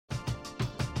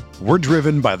We're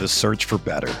driven by the search for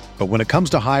better. But when it comes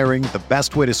to hiring, the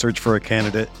best way to search for a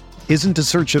candidate isn't to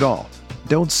search at all.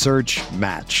 Don't search,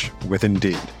 match with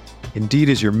Indeed. Indeed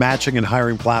is your matching and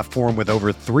hiring platform with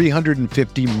over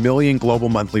 350 million global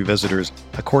monthly visitors,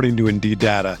 according to Indeed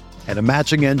data, and a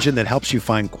matching engine that helps you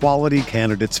find quality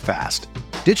candidates fast.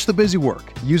 Ditch the busy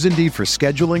work. Use Indeed for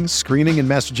scheduling, screening, and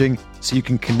messaging so you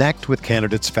can connect with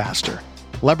candidates faster.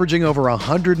 Leveraging over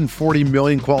 140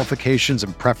 million qualifications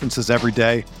and preferences every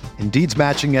day, Indeed's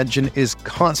matching engine is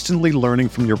constantly learning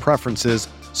from your preferences,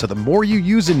 so the more you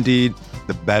use Indeed,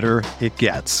 the better it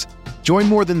gets. Join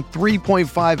more than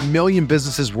 3.5 million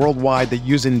businesses worldwide that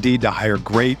use Indeed to hire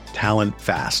great talent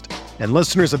fast. And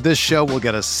listeners of this show will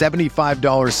get a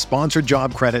 $75 sponsored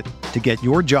job credit to get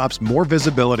your jobs more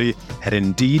visibility at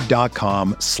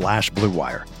Indeed.com/Blue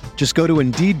Wire. Just go to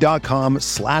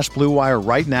Indeed.com/Blue Wire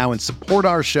right now and support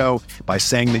our show by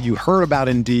saying that you heard about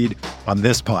Indeed on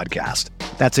this podcast.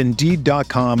 That's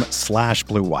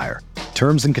Indeed.com/Blue Wire.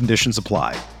 Terms and conditions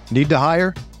apply. Need to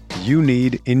hire? You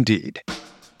need Indeed.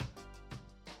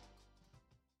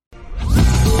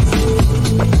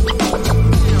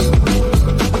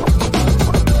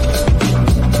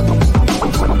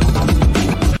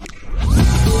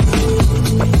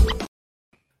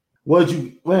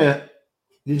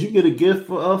 Did you get a gift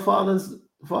for Father's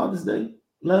Day,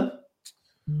 Left?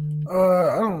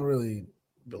 I don't really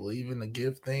believe in the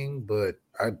gift thing, but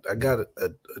I got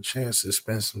a chance to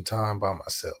spend some time by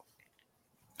myself.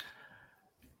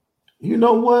 You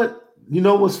know what? You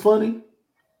know what's funny?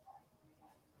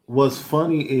 What's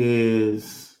funny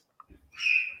is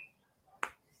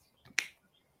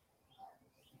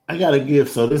I got a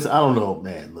gift. So this, I don't know,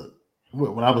 man. Look,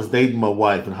 when I was dating my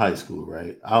wife in high school,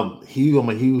 right? I'm a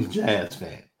huge jazz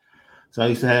fan. So I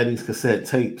used to have these cassette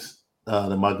tapes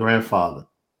that my grandfather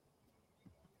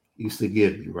used to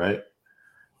give me, right?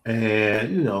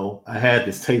 And, you know, I had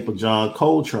this tape of John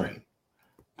Coltrane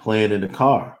playing in the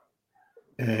car.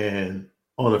 And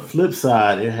on the flip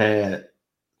side, it had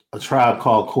A Tribe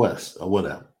Called Quest or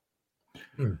whatever.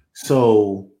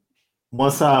 So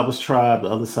one side was Tribe, the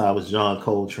other side was John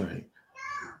Coltrane.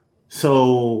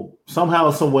 So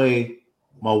somehow, some way,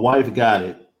 my wife got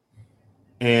it.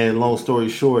 And long story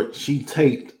short, she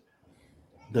taped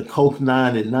the Coke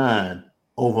 99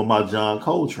 over my John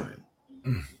Coltrane.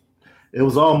 It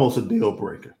was almost a deal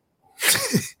breaker.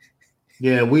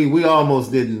 Yeah, we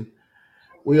almost didn't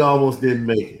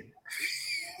make it.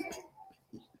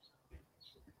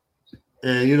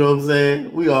 And you know what I'm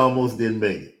saying? We almost didn't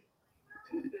make it.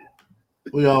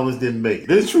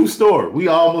 This is a true story. We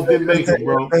almost didn't make it,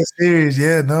 bro. That's serious.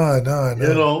 Yeah, no.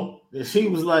 You know, and she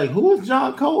was like, "Who is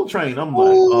John Coltrane?" I'm like,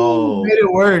 "Oh, made it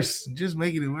worse. Just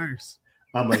making it worse."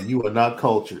 I'm like, "You are not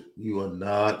cultured. You are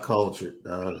not cultured,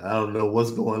 dog. I don't know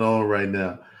what's going on right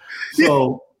now."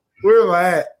 So where am I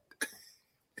at,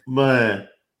 man?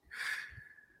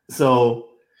 So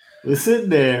we're sitting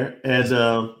there,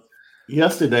 and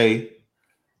yesterday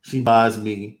she buys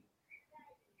me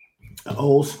an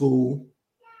old school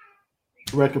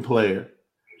record player,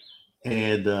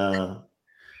 and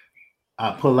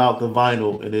I pull out the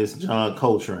vinyl, and it's John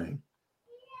Coltrane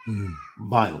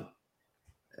vinyl.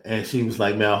 And she was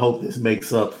like, "Man, I hope this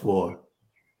makes up for,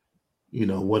 you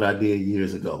know, what I did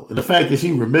years ago." And the fact that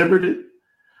she remembered it,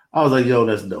 I was like, "Yo,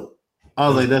 that's dope."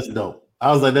 That's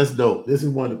dope. This is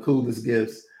one of the coolest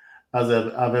gifts I've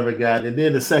ever gotten. And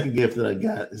then the second gift that I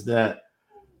got is that,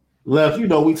 Left, you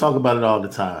know, we talk about it all the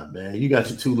time, man. You got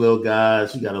your two little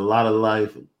guys. You got a lot of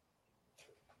life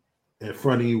in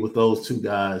front of you with those two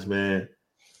guys, man.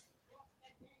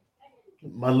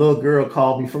 My little girl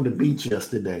called me from the beach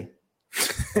yesterday.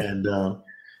 And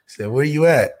said, "Where you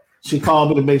at?" She called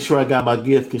me to make sure I got my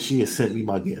gift because she had sent me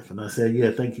my gift. And I said,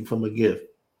 "Yeah, thank you for my gift."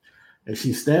 And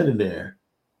she's standing there.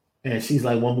 And she's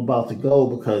like, "Well, I'm about to go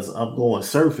because I'm going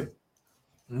surfing."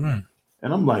 And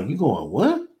I'm like, "You going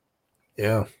what?"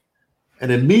 Yeah.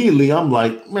 And immediately I'm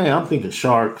like, "Man, I'm thinking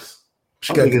sharks."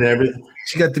 I'm thinking everything.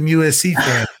 She got them USC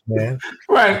fans, man.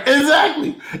 Right,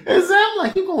 exactly.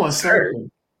 Like, you going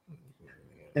surfing.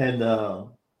 And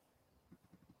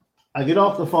I get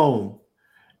off the phone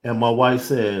and my wife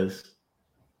says,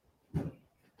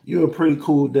 "You're a pretty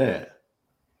cool dad."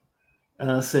 And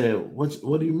I said,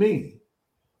 What do you mean?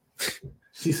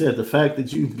 She said, "The fact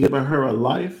that you've given her a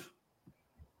life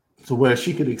to where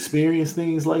she could experience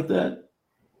things like that,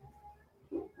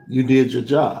 you did your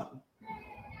job."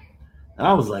 And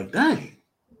I was like, dang,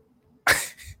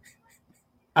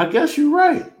 I guess you're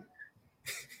right.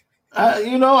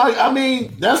 I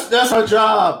mean, that's our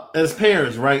job as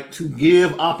parents, right? To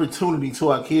give opportunity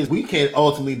to our kids. We can't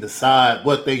ultimately decide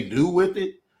what they do with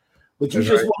it, but you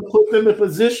just want to put them in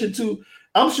position to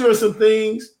I'm sure some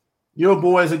things your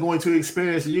boys are going to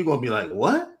experience, and you're going to be like,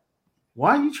 "What?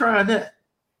 Why are you trying that?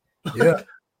 Yeah.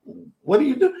 What do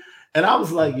you do?" And I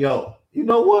was like, "Yo, you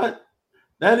know what?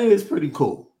 That is pretty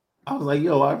cool." I was like,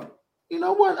 "Yo, you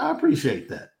know what? I appreciate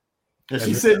that." And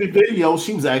she sent me videos.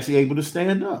 She was actually able to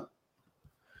stand up.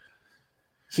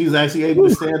 She was actually able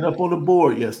to stand up on the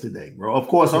board yesterday, bro. Of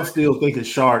course, I'm still thinking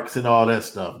sharks and all that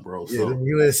stuff, bro. Yeah, the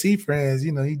USC friends,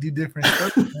 you do different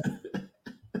stuff.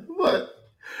 But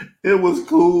it was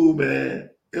cool, man.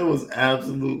 It was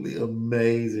absolutely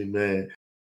amazing, man.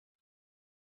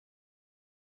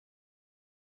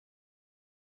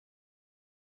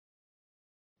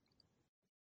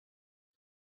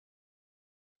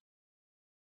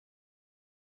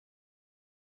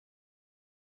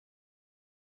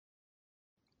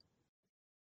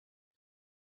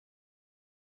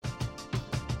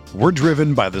 We're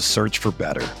driven by the search for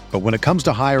better. But when it comes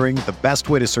to hiring, the best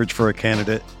way to search for a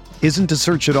candidate isn't to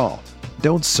search at all.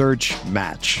 Don't search,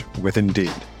 match with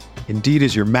Indeed. Indeed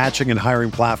is your matching and hiring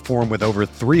platform with over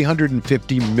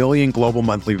 350 million global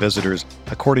monthly visitors,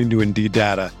 according to Indeed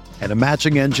data, and a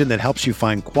matching engine that helps you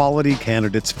find quality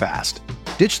candidates fast.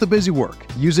 Ditch the busy work.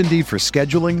 Use Indeed for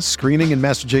scheduling, screening, and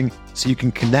messaging so you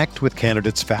can connect with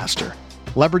candidates faster.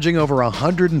 Leveraging over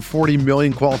 140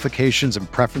 million qualifications and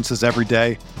preferences every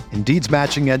day, Indeed's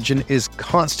matching engine is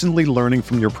constantly learning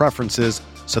from your preferences,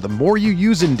 so the more you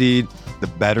use Indeed, the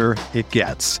better it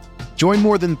gets. Join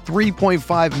more than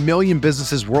 3.5 million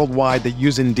businesses worldwide that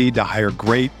use Indeed to hire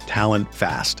great talent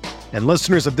fast. And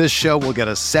listeners of this show will get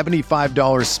a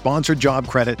 $75 sponsored job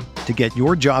credit to get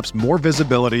your jobs more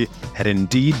visibility at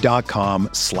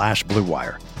Indeed.com/Blue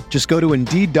Wire. Just go to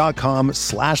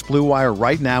Indeed.com/Blue Wire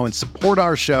right now and support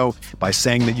our show by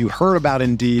saying that you heard about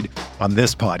Indeed on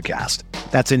this podcast.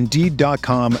 That's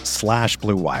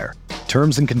Indeed.com/Blue Wire.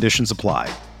 Terms and conditions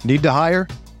apply. Need to hire?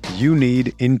 You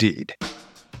need Indeed.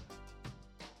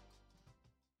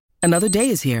 Another day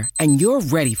is here, and you're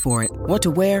ready for it. What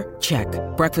to wear? Check.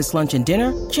 Breakfast, lunch, and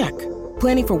dinner? Check.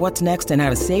 Planning for what's next and how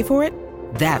to save for it?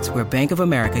 That's where Bank of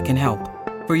America can help.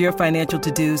 For your financial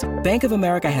to-dos, Bank of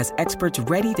America has experts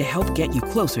ready to help get you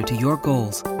closer to your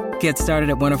goals. Get started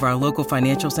at one of our local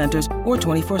financial centers or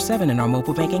 24/7 in our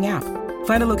mobile banking app.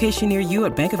 Find a location near you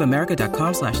at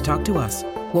bankofamerica.com/talktous.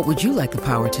 What would you like the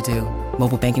power to do?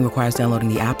 Mobile banking requires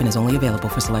downloading the app and is only available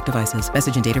for select devices.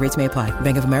 Message and data rates may apply.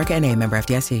 Bank of America NA, member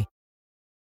FDIC.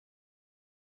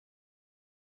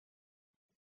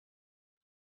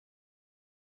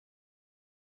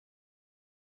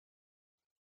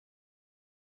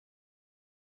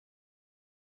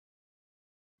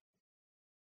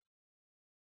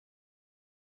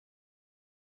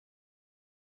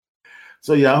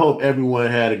 So yeah, I hope everyone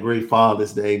had a great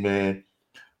Father's Day, man.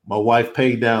 My wife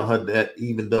paid down her debt,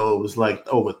 even though it was like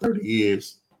over 30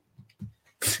 years.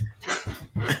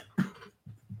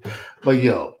 But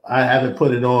yo, I haven't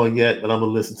put it on yet, but I'm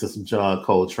gonna listen to some John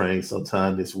Coltrane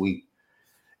sometime this week.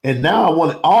 And now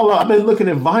I've been looking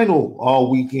at vinyl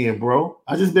all weekend, bro.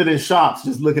 I just been in shops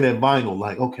just looking at vinyl,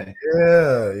 like, okay.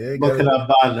 Yeah. What can I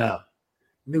buy now?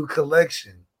 New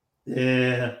collection.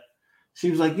 Yeah. She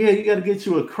was like, yeah, you got to get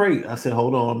you a crate. I said,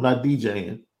 hold on, I'm not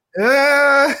DJing.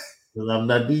 Yeah. I'm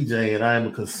not DJing. I am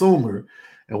a consumer.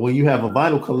 And when you have a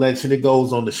vinyl collection, it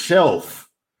goes on the shelf.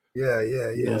 Yeah.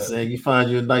 You know what I'm saying? You find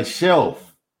you a nice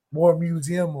shelf. More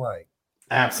museum-like.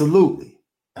 Absolutely.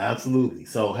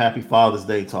 So happy Father's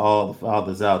Day to all the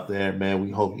fathers out there, man. We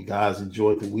hope you guys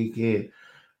enjoyed the weekend.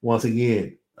 Once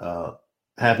again,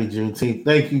 happy Juneteenth.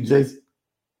 Thank you,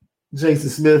 Jason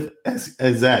Smith.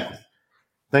 Exactly.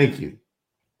 Thank you.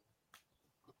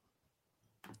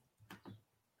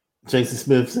 Jason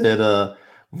Smith said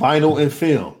vinyl and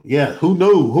film. Yeah, who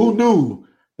knew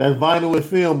that vinyl and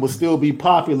film would still be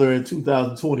popular in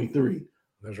 2023?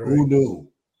 That's right. Who knew?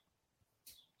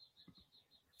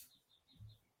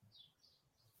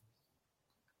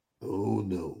 Who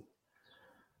knew?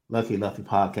 Lucky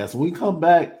podcast. When we come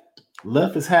back,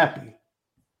 Left is happy.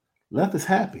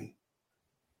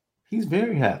 He's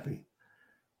very happy.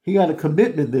 He got a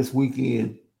commitment this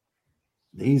weekend.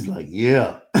 He's like,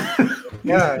 yeah.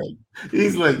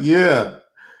 He's like, yeah.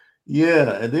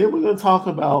 And then we're going to talk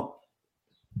about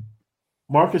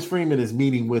Marcus Freeman is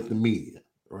meeting with the media,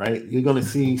 right? You're going to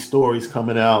see stories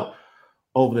coming out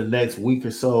over the next week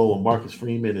or so. Marcus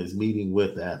Freeman is meeting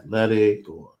with Athletic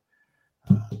or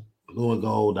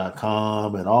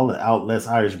blueandgold.com and all the outlets,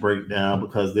 Irish Breakdown,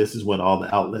 because this is when all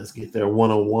the outlets get their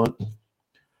one-on-one.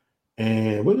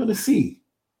 And we're going to see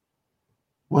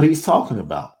what he's talking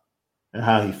about and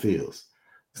how he feels.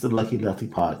 It's the Lucky Lefty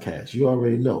podcast. You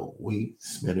already know we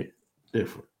spin it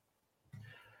different.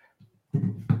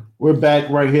 We're back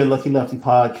right here, Lucky Lefty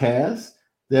Podcast.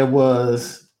 There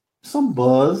was some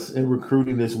buzz in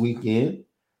recruiting this weekend.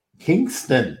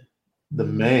 Kingston, the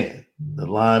man, the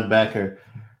linebacker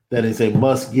that is a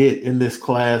must get in this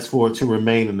class for it to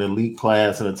remain an elite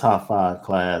class and a top 5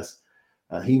 class.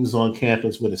 He was on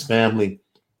campus with his family,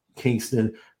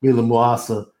 Kingston,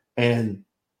 Milamuasa, and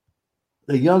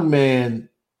the young man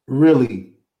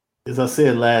really, as I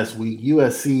said last week,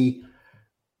 USC,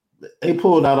 they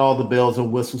pulled out all the bells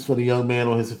and whistles for the young man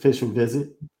on his official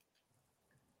visit.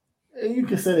 And you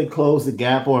can say they closed the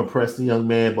gap or impressed the young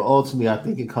man, but ultimately I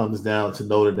think it comes down to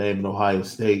Notre Dame and Ohio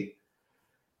State.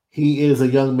 He is a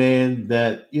young man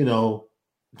that,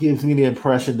 gives me the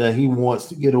impression that he wants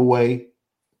to get away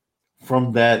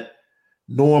from that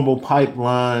normal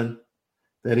pipeline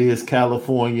that is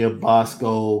California,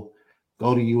 Bosco,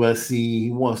 go to USC.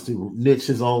 He wants to niche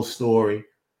his own story.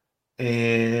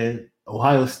 And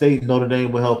Ohio State and Notre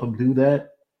Dame will help him do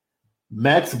that.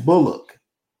 Max Bullock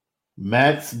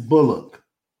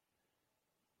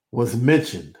was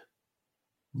mentioned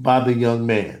by the young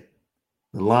man,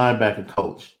 the linebacker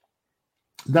coach.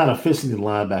 Not officially the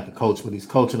linebacker coach, but he's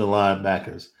coaching the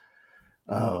linebackers.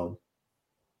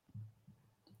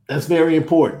 That's very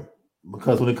important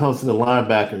because when it comes to the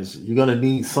linebackers, you're going to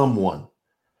need someone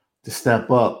to step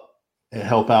up and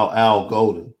help out Al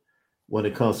Golden when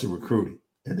it comes to recruiting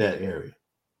in that area.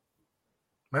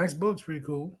 Max Bullock's pretty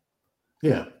cool.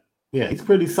 Yeah, he's a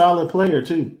pretty solid player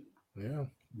too. Yeah,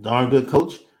 darn good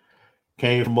coach.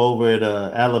 Came from over at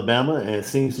Alabama and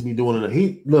seems to be doing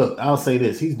it. I'll say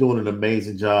this: he's doing an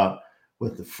amazing job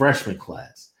with the freshman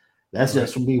class. That's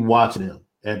just from me watching him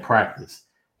and practice.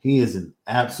 He is an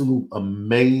absolute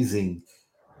amazing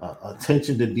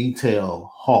attention to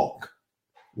detail hawk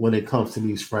when it comes to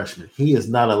these freshmen. He is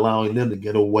not allowing them to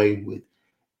get away with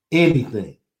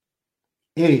anything.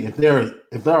 If there's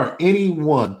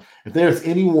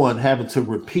anyone having to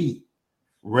repeat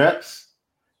reps,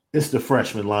 it's the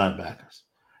freshman linebackers.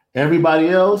 Everybody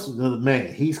else,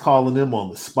 man, he's calling them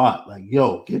on the spot. Like,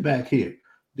 yo, get back here.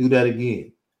 Do that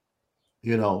again.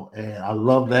 And I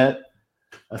love that.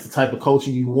 That's the type of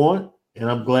coaching you want. And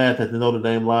I'm glad that the Notre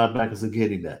Dame linebackers are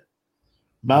getting that.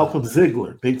 Malcolm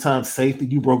Ziegler, big-time safety.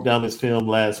 You broke down his film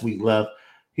last week, Left.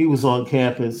 He was on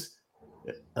campus.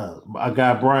 My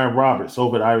guy Brian Roberts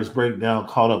over at Irish Breakdown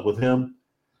caught up with him.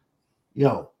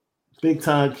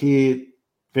 Big-time kid,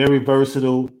 very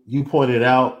versatile. You pointed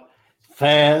out,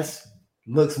 fast,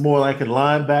 looks more like a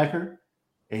linebacker,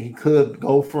 and he could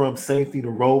go from safety to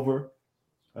rover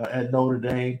at Notre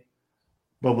Dame.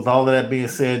 But with all of that being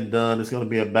said and done, it's going to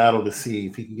be a battle to see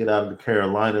if he can get out of the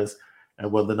Carolinas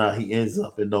and whether or not he ends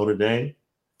up in Notre Dame.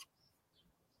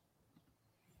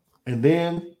 And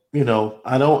then,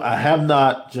 I have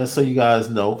not, just so you guys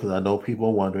know, because I know people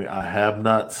are wondering, I have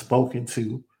not spoken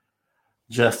to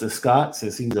Justin Scott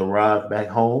since he's arrived back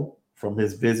home from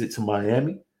his visit to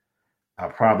Miami. I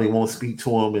probably won't speak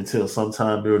to him until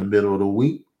sometime during the middle of the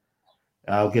week.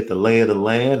 I'll get the lay of the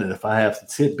land, and if I have some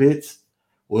tidbits,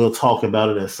 we'll talk about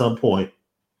it at some point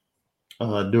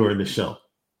during the show.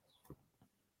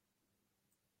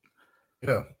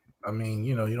 Yeah. I mean,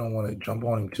 you don't want to jump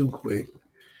on him too quick.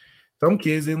 Some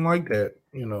kids didn't like that,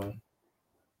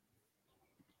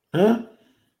 Huh?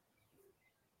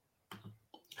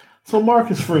 So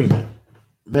Marcus Freeman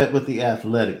met with the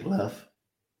Athletic, Left.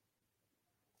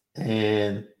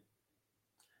 And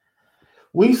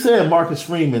we've said Marcus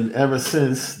Freeman ever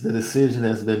since the decision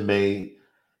has been made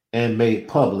and made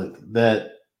public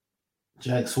that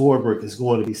Jack Swarbrick is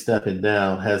going to be stepping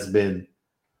down, has been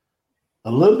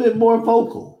a little bit more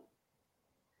vocal,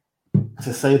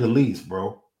 to say the least,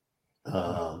 bro.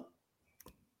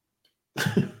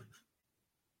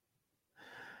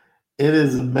 It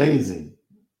is amazing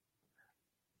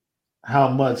how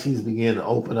much he's beginning to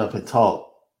open up and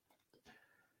talk.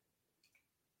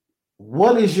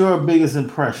 What is your biggest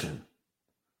impression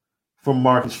from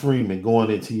Marcus Freeman going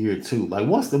into year 2? Like,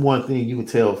 what's the one thing you would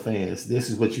tell fans, this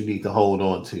is what you need to hold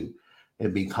on to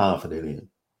and be confident in?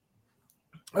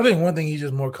 I think one thing, he's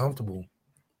just more comfortable.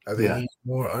 I think he's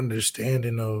more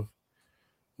understanding of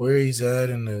where he's at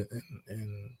and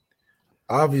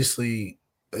obviously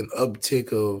an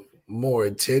uptick of more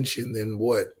attention than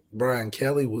what Brian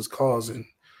Kelly was causing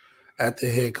at the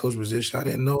head coach position. I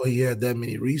didn't know he had that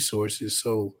many resources.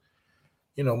 So,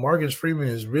 Marcus Freeman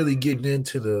is really getting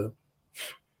into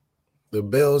the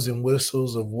bells and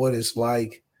whistles of what it's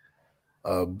like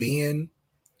being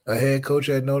a head coach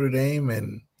at Notre Dame.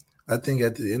 And I think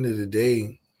at the end of the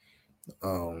day,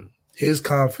 his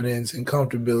confidence and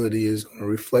comfortability is going to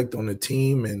reflect on the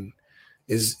team and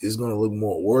is going to look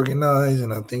more organized.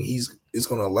 And I think it's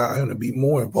going to allow him to be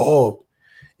more involved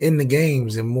in the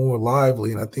games and more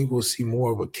lively. And I think we'll see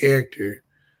more of a character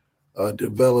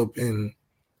develop in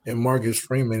Marcus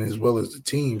Freeman as well as the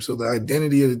team. So the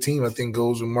identity of the team, I think,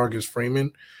 goes with Marcus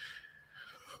Freeman.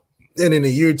 And in a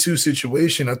year two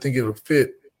situation, I think it'll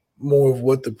fit more of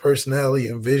what the personality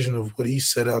and vision of what he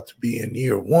set out to be in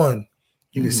year one.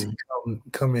 You can see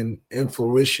come in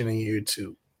fruition in year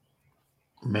two.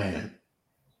 Man.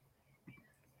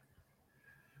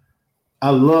 I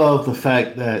love the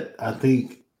fact that I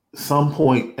think at some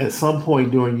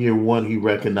point during year one, he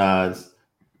recognized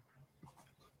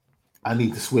I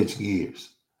need to switch gears.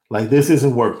 Like, this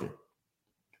isn't working.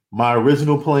 My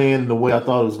original plan, the way I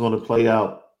thought it was going to play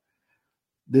out,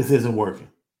 this isn't working.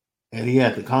 And he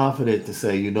had the confidence to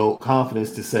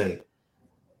say,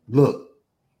 look,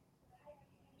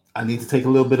 I need to take a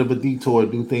little bit of a detour,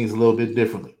 do things a little bit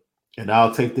differently. And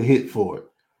I'll take the hit for it.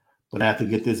 But I have to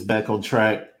get this back on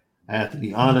track. I have to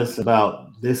be honest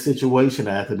about this situation.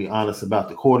 I have to be honest about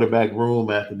the quarterback room.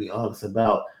 I have to be honest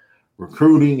about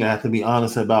recruiting. I have to be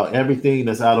honest about everything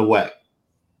that's out of whack.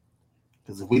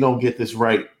 Because if we don't get this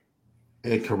right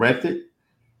and correct it,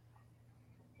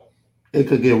 it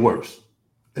could get worse.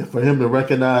 And for him to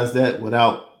recognize that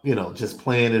without, just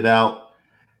playing it out,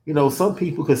 some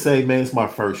people could say, man, it's my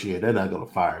first year. They're not going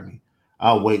to fire me.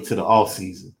 I'll wait till the off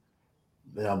season.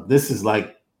 Now, this is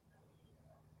like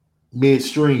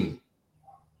midstream.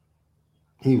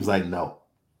 He was like, no,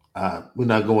 we're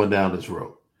not going down this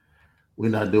road. We're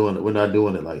not doing it. We're not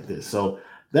doing it like this. So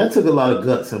that took a lot of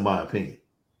guts, in my opinion.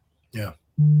 Yeah.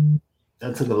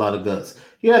 That took a lot of guts.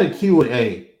 He had a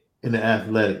Q&A in the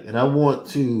Athletic, and I want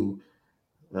to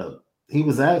he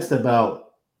was asked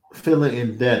about feeling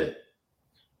indebted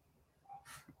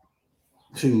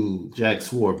to Jack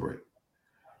Swarbrick.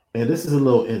 And this is a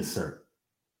little insert.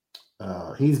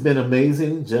 He's been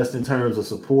amazing just in terms of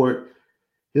support.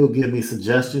 He'll give me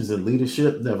suggestions and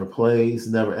leadership, never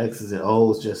plays, never X's and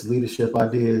O's, just leadership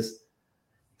ideas.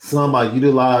 Some I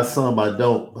utilize, some I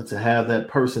don't. But to have that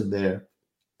person there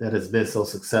that has been so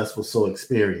successful, so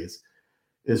experienced,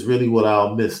 is really what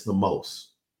I'll miss the most.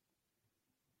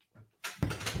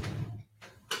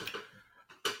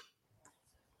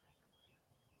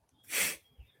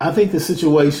 I think the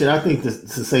situation,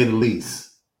 to say the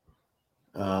least,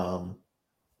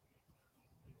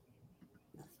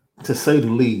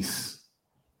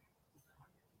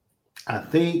 I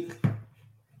think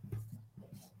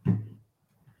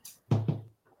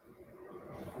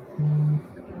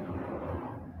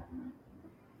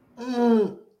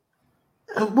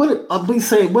would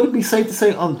it be safe to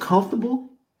say uncomfortable?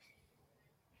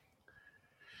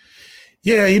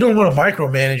 Yeah, you don't want a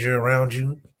micromanager around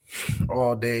you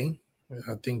all day.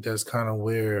 I think that's kind of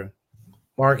where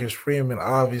Marcus Freeman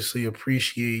obviously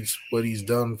appreciates what he's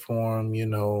done for him,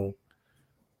 and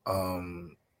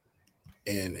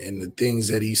the things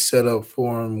that he set up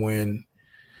for him when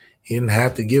he didn't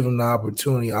have to give him the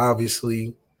opportunity,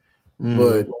 obviously.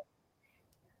 But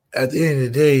at the end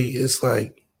of the day, it's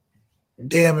like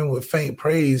damning with faint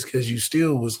praise because you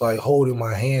still was like holding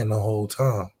my hand the whole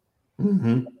time.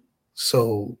 Mm-hmm.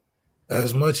 So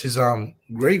as much as I'm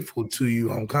grateful to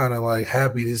you, I'm kind of like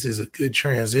happy this is a good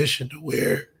transition to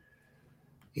where,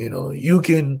 you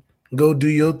can go do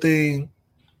your thing.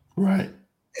 Right.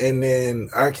 And then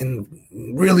I can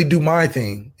really do my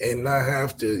thing and not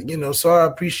have to, so I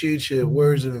appreciate your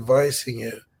words of advice and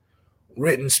your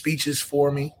written speeches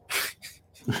for me.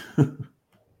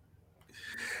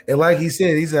 And like he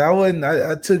said,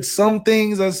 I took some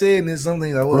things I said and then some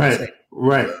things I wasn't saying.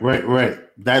 Right.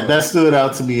 That stood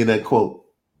out to me in that quote.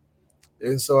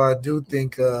 And so I do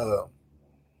think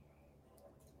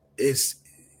it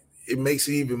makes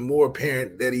it even more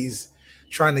apparent that he's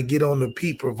trying to get on the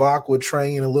Pete Provocqua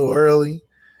train a little early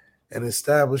and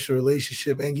establish a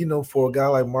relationship. And, for a guy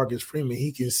like Marcus Freeman,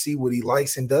 he can see what he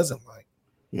likes and doesn't like.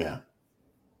 Yeah.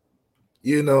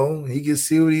 He can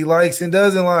see what he likes and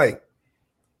doesn't like.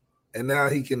 And now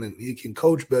he can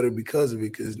coach better because of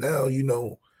it, because now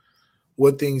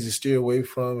what things to steer away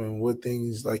from and what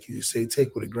things, like you say,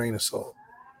 take with a grain of salt.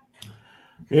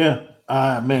 Yeah.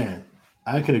 Man,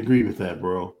 I can agree with that,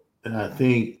 bro. And I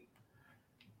think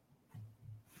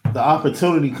the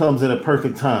opportunity comes at a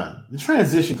perfect time. The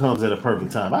transition comes at a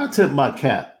perfect time. I tip my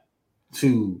cap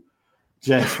to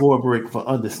Jack Swarbrick for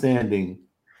understanding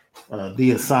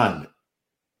the assignment,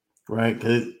 right?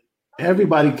 Because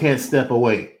everybody can't step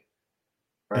away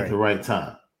at the right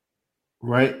time,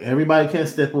 right? Everybody can't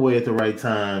step away at the right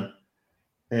time.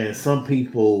 And some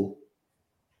people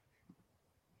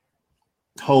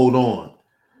hold on.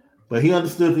 But he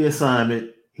understood the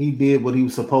assignment. He did what he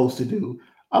was supposed to do.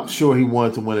 I'm sure he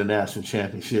wanted to win a national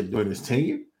championship during his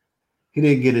tenure. he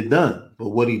didn't get it done. But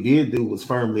what he did do was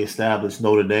firmly establish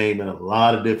Notre Dame in a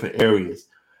lot of different areas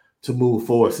to move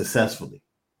forward successfully,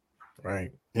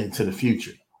 right, into the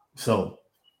future. So,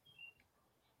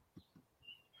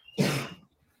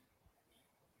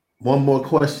 one more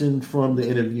question from the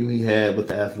interview he had with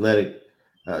the Athletic.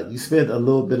 You spent a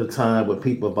little bit of time with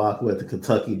Pete Mavakwa at the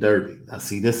Kentucky Derby. Now,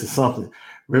 see, this is something.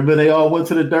 Remember they all went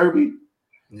to the Derby?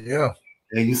 Yeah.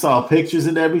 And you saw pictures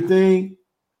and everything?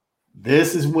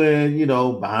 This is when,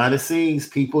 behind the scenes,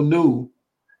 people knew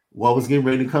what was getting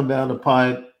ready to come down the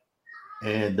pipe.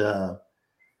 And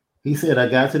he said, I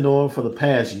got to know him for the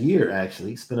past year,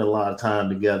 actually. Spent a lot of time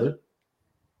together.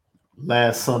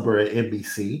 Last summer at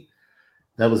NBC.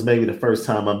 That was maybe the first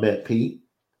time I met Pete.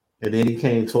 And then he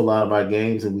came to a lot of our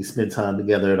games, and we spent time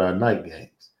together at our night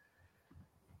games.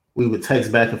 We would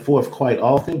text back and forth quite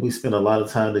often. We spent a lot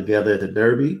of time together at the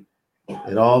Derby.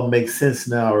 It all makes sense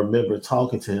now. I remember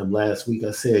talking to him last week. I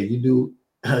said, you knew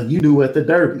at the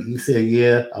Derby. He said,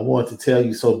 yeah, I wanted to tell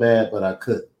you so bad, but I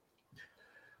couldn't.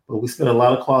 But we spent a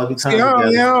lot of quality time together.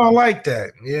 Yeah, I don't like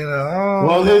that.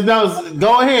 Well, no,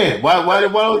 go ahead. Why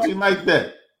don't you like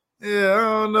that? Yeah, I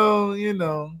don't know.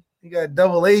 You got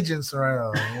double agents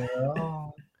around.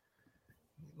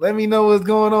 Let me know what's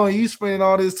going on. You spending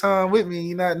all this time with me,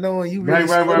 you not knowing you really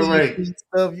right.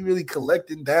 Stuff. You really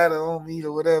collecting data on me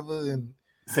or whatever, and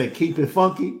say keep it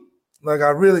funky. Like I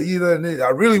really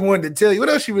wanted to tell you. What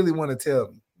else you really want to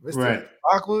tell me, Mr. Right?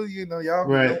 Aqua, y'all.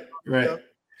 Right.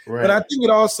 But I think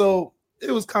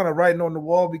it was kind of writing on the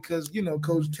wall because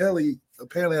Coach Kelly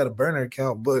apparently had a burner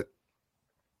account, but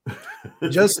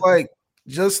just like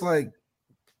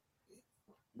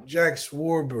Jack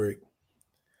Swarbrick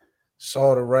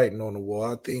saw the writing on the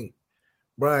wall. I think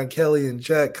Brian Kelly and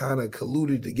Jack kind of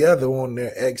colluded together on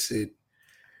their exit,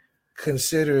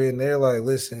 considering they're like,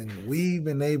 listen, we've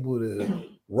been able to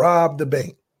rob the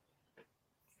bank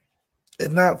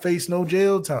and not face no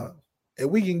jail time. And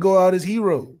we can go out as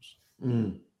heroes.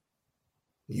 Mm.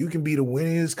 You can be the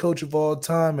winningest coach of all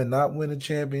time and not win a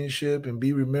championship and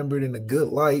be remembered in a good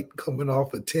light coming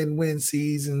off of 10-win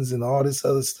seasons and all this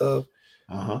other stuff.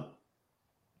 Uh-huh.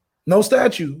 No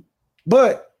statue,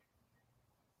 but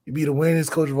you be the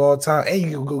winningest coach of all time and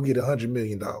you can go get $100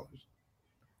 million.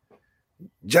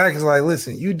 Jack is like,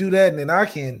 listen, you do that and then I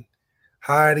can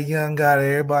hire the young guy that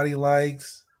everybody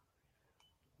likes,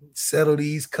 settle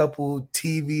these couple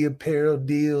TV apparel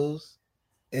deals,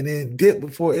 and then dip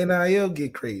before NIL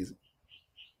get crazy.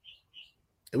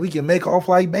 And we can make off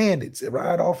like bandits and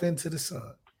ride off into the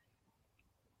sun.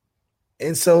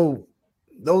 And so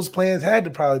those plans had to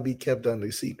probably be kept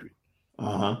under secret.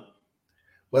 Uh-huh.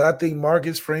 But I think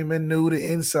Marcus Freeman knew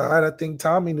the inside. I think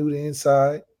Tommy knew the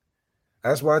inside.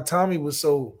 That's why Tommy was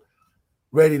so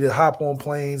ready to hop on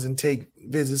planes and take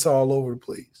visits all over the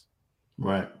place.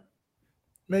 Right.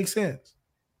 Makes sense.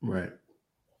 Right.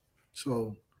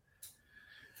 So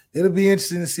it'll be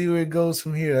interesting to see where it goes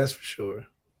from here. That's for sure.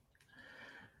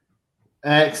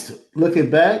 Asked, looking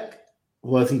back,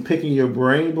 was he picking your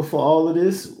brain before all of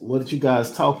this? What did you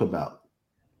guys talk about?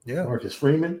 Yeah. Marcus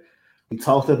Freeman. We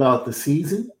talked about the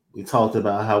season. We talked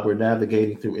about how we're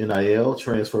navigating through NIL,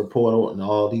 transfer portal, and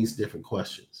all these different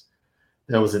questions.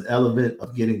 There was an element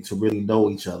of getting to really know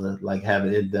each other, like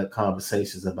having in-depth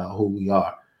conversations about who we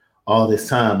are. All this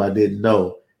time, I didn't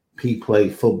know Pete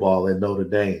played football at Notre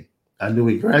Dame. I knew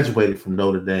he graduated from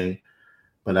Notre Dame,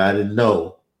 but I didn't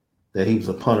know that he was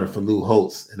a punter for Lou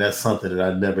Holtz, and that's something that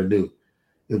I never knew.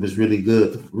 It was really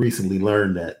good to recently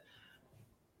learn that.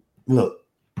 Look,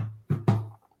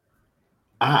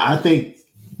 I think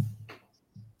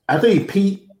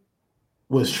Pete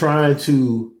was trying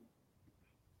to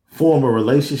form a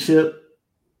relationship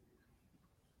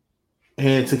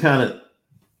and to kind of,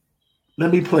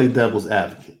 let me play devil's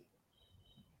advocate.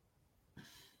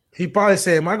 He probably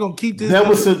said, am I going to keep this? Let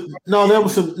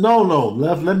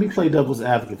me play devil's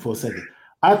advocate for a second.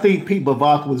 I think Pete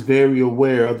Bavak was very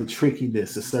aware of the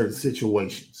trickiness of certain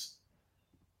situations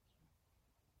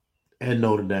at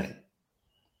Notre Dame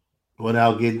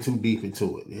without getting too deep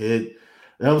into it.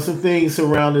 There were some things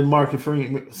surrounding Marcus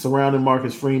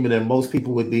Freeman that most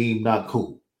people would deem not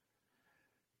cool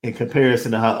in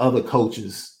comparison to how other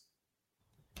coaches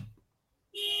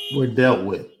were dealt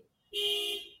with.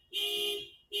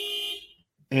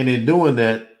 And in doing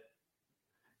that,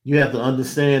 you have to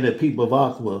understand that Pete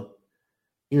Bavakwa,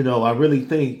 I really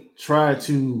think tried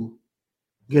to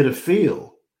get a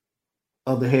feel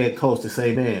of the head coach to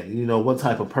say, man, what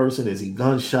type of person is he?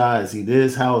 Gun shy? Is he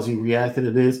this? How is he reacting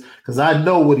to this? Because I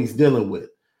know what he's dealing with.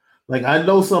 Like, I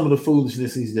know some of the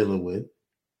foolishness he's dealing with.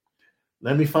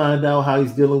 Let me find out how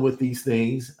he's dealing with these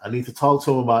things. I need to talk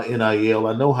to him about NIL.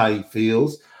 I know how he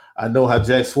feels. I know how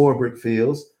Jack Swarbrick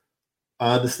feels.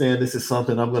 I understand this is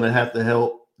something I'm going to have to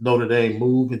help Notre Dame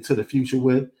move into the future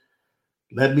with.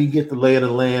 Let me get the lay of the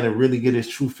land and really get his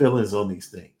true feelings on these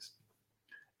things.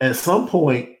 At some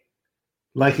point,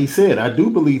 like he said, I do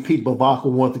believe Pete Bavacqua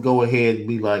will want to go ahead and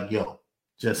be like, yo,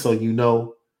 just so you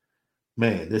know,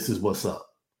 man, this is what's up.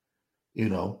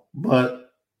 But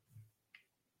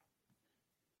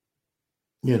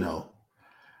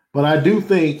I do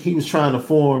think he was trying to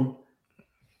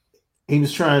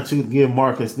give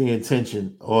Marcus the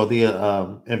intention or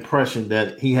the impression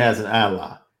that he has an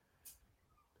ally.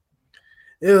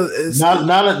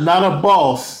 Not a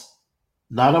boss,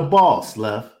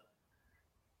 Left.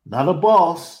 Not a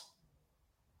boss,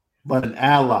 but an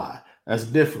ally. That's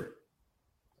different.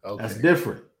 Okay. That's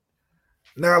different.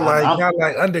 Not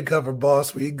like undercover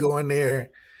boss where you go in there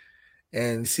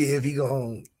and see if he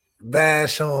gonna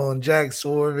bash on Jack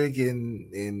Swarbrick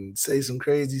and say some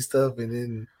crazy stuff, and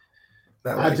then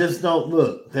just don't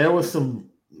look. There was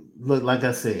like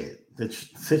I said, the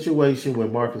situation where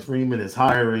Marcus Freeman is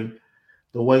hiring,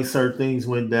 the way certain things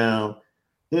went down,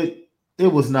 it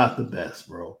was not the best,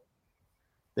 bro.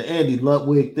 The Andy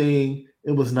Ludwig thing,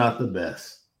 it was not the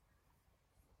best.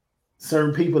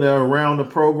 Certain people that are around the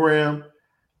program,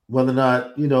 whether or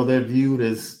not, they're viewed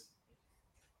as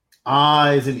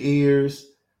eyes and ears.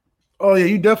 Oh, yeah,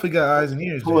 you definitely got eyes and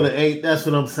ears. For the 8, that's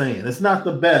what I'm saying. It's not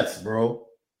the best, bro.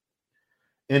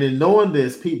 And in knowing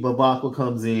this, Pete Bavacqua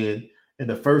comes in, and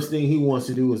the first thing he wants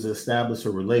to do is establish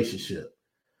a relationship.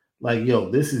 Like,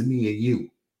 yo, this is me and you.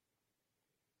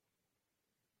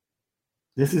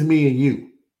 This is me and you.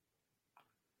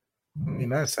 I mean,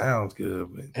 that sounds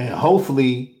good. And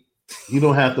hopefully you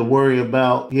don't have to worry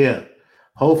about,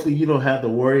 hopefully you don't have to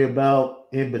worry about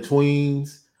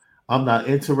in-betweens. I'm not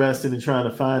interested in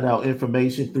trying to find out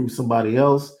information through somebody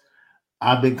else.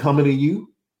 I've been coming to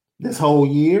you this whole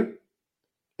year,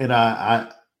 and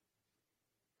I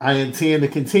intend to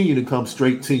continue to come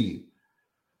straight to you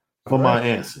for my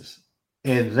answers.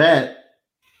 And that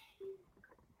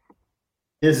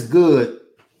is good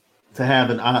to have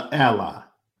an ally.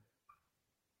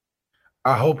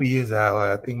 I hope he is an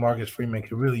ally. I think Marcus Freeman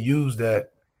can really use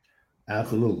that.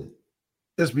 Absolutely.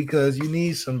 Just because you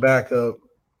need some backup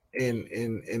in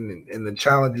the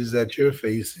challenges that you're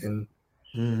facing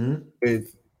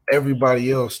with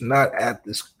everybody else not at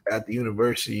the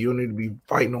university. You'll need to be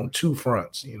fighting on two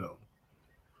fronts,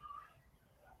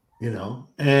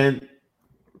 and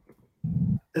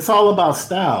it's all about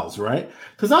styles, right?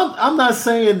 Because I'm not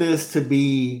saying this to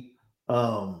be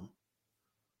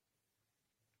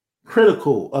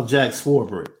critical of Jack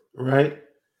Swarbrick, right?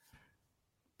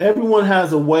 Everyone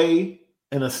has a way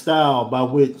and a style by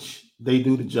which they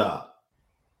do the job.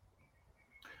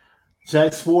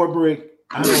 Jack Swarbrick,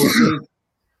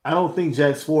 I don't think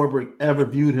Jack Swarbrick ever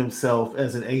viewed himself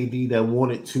as an AD that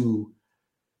wanted to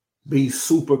be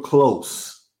super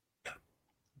close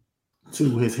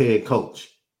to his head coach.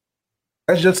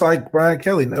 That's just like Brian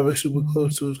Kelly, never super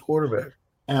close to his quarterback.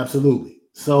 Absolutely.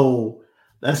 So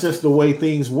that's just the way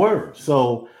things were.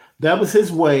 So that was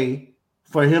his way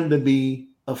for him to be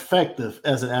effective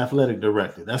as an athletic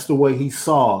director. That's the way he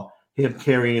saw him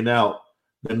carrying out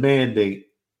the mandate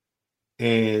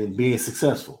and being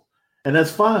successful. And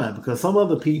that's fine, because some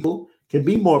other people can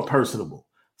be more personable.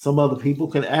 Some other people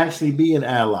can actually be an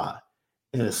ally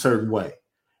in a certain way.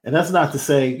 And that's not to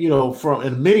say, from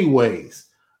in many ways,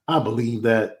 I believe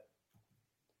that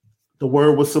the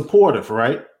word was supportive,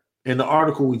 right? In the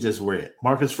article we just read,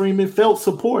 Marcus Freeman felt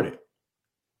supported.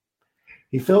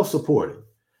 He felt supported,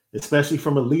 especially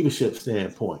from a leadership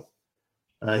standpoint.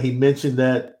 He mentioned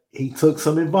that he took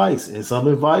some advice, and some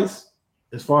advice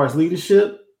as far as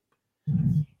leadership,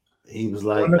 he was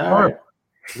like, all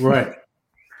right.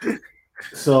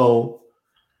 So,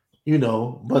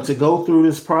 but to go through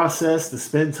this process, to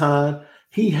spend time,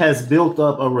 he has built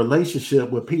up a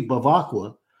relationship with Pete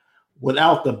Bavacqua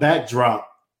without the backdrop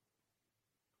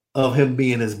of him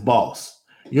being his boss.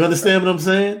 You understand what I'm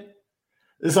saying?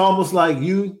 It's almost like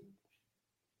you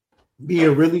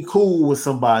being really cool with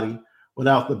somebody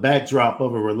without the backdrop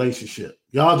of a relationship.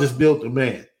 Y'all just built a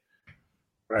man.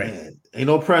 Right. Man, ain't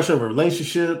no pressure of a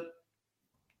relationship.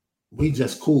 We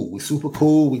just cool. We super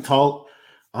cool. We talk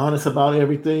honest about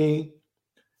everything.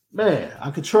 Man,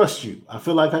 I could trust you. I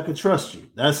feel like I could trust you.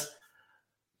 That's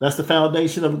the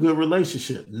foundation of a good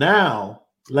relationship. Now,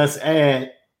 let's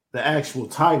add the actual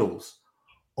titles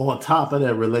on top of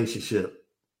that relationship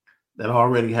that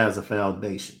already has a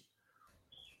foundation.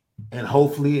 And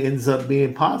hopefully it ends up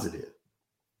being positive.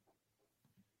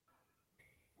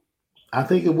 I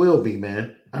think it will be,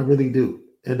 man. I really do.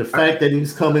 And the fact that he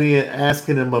was coming in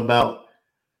asking him about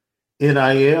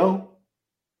NIL.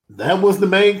 That was the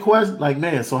main question. Like,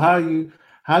 man, so how you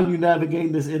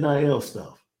navigating this NIL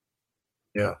stuff?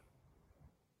 Yeah.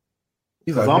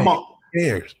 He's like,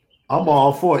 I'm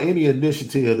all for any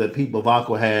initiative that Pete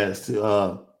Bavacqua has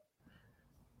to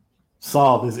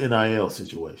solve this NIL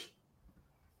situation.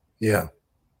 Yeah.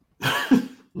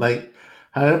 Like,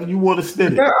 however you want to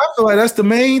spin it. I feel like that's the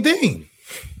main thing.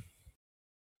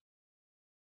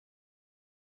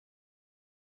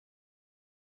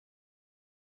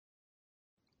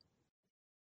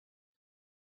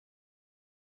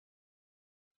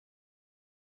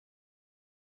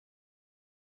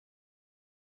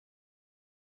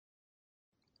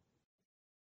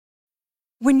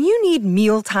 When you need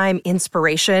mealtime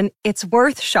inspiration, it's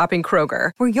worth shopping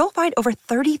Kroger, where you'll find over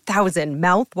 30,000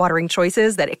 mouth-watering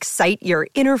choices that excite your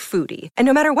inner foodie. And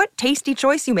no matter what tasty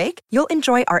choice you make, you'll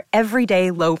enjoy our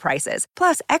everyday low prices,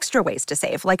 plus extra ways to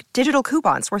save, like digital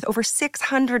coupons worth over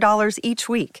 $600 each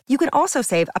week. You can also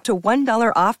save up to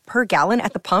 $1 off per gallon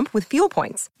at the pump with fuel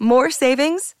points. More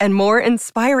savings and more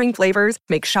inspiring flavors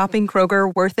make shopping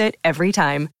Kroger worth it every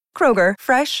time. Kroger,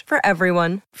 fresh for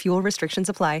everyone. Fuel restrictions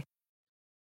apply.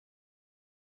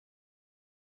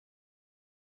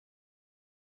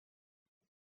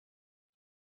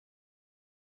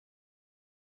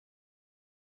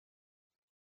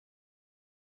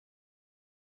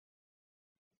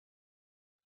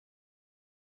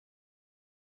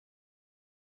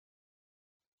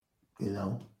 You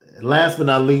know, last but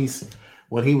not least,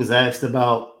 when he was asked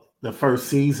about the first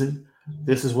season,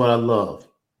 this is what I love.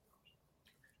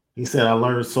 He said, I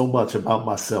learned so much about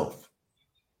myself.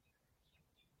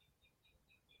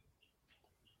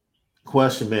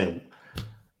 Question,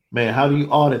 man, how do you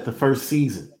audit the first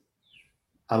season?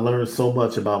 I learned so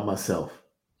much about myself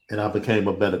and I became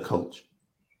a better coach.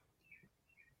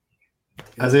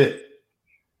 That's it.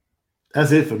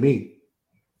 That's it for me.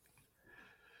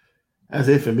 That's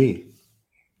it for me.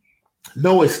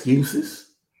 No excuses.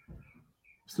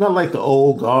 It's not like the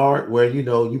old guard where, you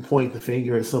know, you point the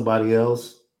finger at somebody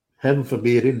else. Heaven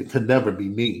forbid, it could never be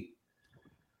me.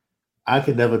 I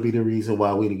could never be the reason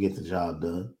why we didn't get the job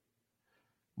done.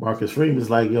 Marcus Freeman's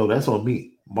like, yo, that's on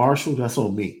me. Marshall, that's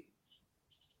on me.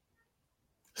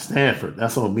 Stanford,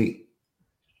 that's on me.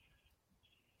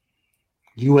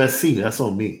 USC, that's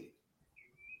on me.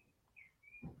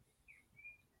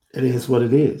 It is what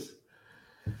it is.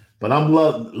 But I'm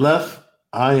left.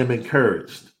 I am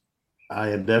encouraged. I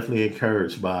am definitely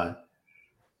encouraged by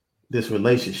this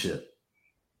relationship.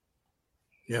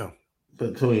 Yeah.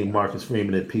 Between Marcus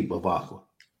Freeman and Pete Bavacqua.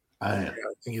 I am. Yeah,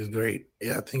 I think it's great.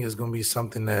 Yeah, I think it's going to be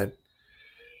something that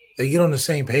they get on the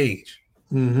same page.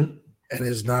 Mm-hmm. And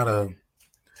it's not a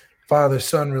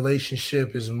father-son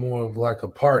relationship. It's more of like a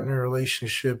partner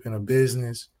relationship in a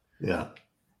business. Yeah.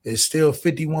 It's still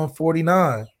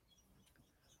 51-49.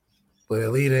 But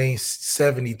at least it ain't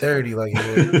 70-30 like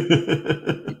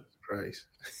it was. Christ.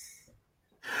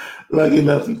 Lucky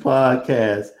Lefty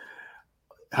podcast.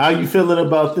 How you feeling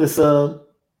about this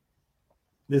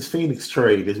this Phoenix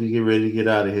trade as we get ready to get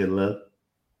out of here, Lef?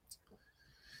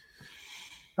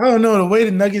 I don't know. The way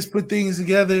the Nuggets put things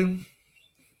together,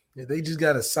 if they just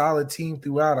got a solid team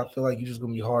throughout, I feel like you're just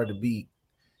going to be hard to beat.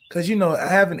 Because, you know,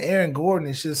 having Aaron Gordon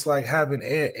is just like having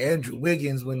Andrew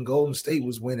Wiggins when Golden State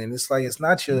was winning. It's like it's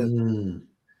not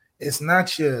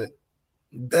your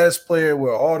best player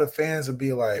where all the fans will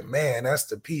be like, man, that's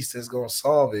the piece that's going to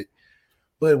solve it.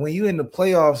 But when you're in the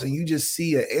playoffs and you just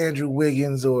see an Andrew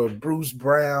Wiggins or Bruce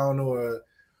Brown or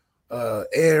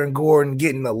Aaron Gordon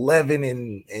getting 11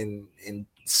 and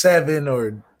 7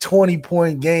 or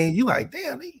 20-point game, you're like,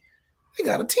 damn, they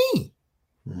got a team.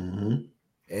 Mm-hmm.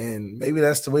 And maybe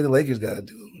that's the way the Lakers got to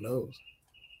do it. Who knows?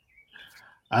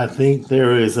 I think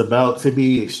there is about to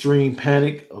be extreme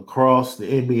panic across the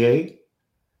NBA.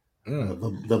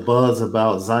 The buzz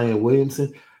about Zion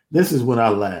Williamson. This is when I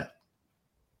laugh.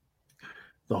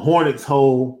 The Hornets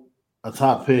hold a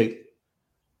top pick,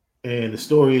 and the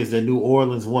story is that New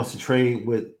Orleans wants to trade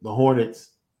with the Hornets,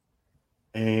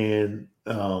 and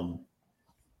the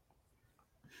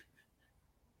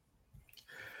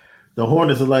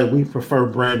Hornets are like, we prefer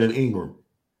Brandon Ingram.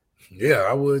 Yeah,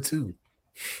 I would too.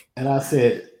 And I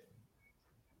said,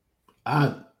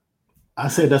 I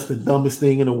said that's the dumbest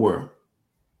thing in the world.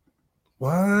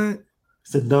 What?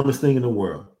 It's the dumbest thing in the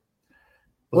world.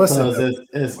 Because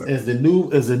as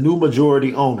the new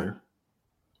majority owner,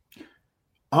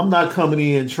 I'm not coming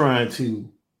in trying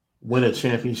to win a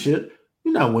championship.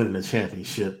 You're not winning a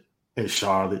championship in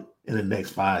Charlotte in the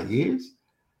next 5 years.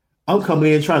 I'm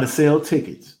coming in trying to sell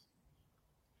tickets.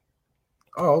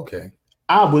 Oh, okay.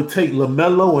 I would take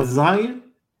LaMelo and Zion.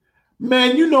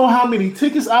 Man, you know how many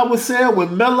tickets I would sell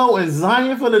with Melo and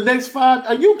Zion for the next 5?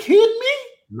 Are you kidding me?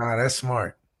 Nah, that's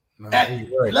smart. Nah,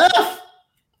 you're right. Left.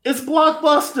 It's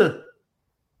Blockbuster.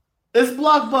 It's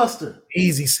Blockbuster.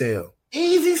 Easy sale.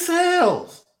 Easy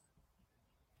sales.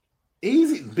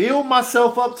 Easy. Build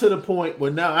myself up to the point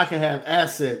where now I can have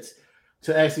assets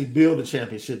to actually build a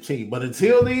championship team. But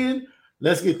until then,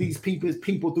 let's get these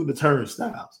people through the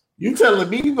turnstiles. You telling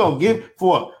me you're going to give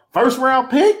for a first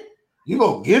round pick? You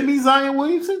going to give me Zion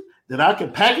Williamson that I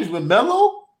can package with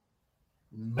Melo?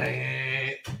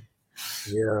 Man.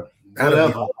 Yeah.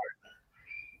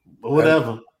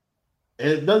 Whatever.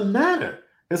 It doesn't matter.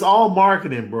 It's all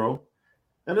marketing, bro.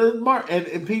 And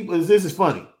and people, this is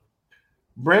funny.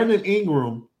 Brandon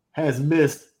Ingram has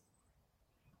missed,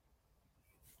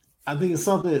 I think it's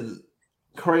something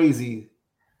crazy.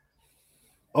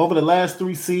 Over the last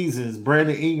 3 seasons,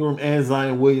 Brandon Ingram and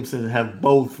Zion Williamson have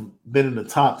both been in the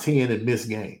top 10 and missed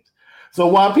games. So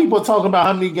while people are talking about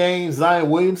how many games Zion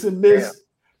Williamson missed,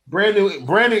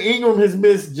 Brandon Ingram has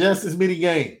missed just as many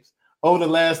games over the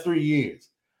last 3 years.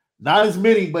 Not as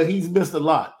many, but he's missed a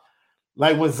lot.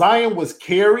 Like when Zion was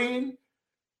carrying,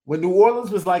 when New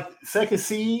Orleans was like second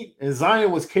seed and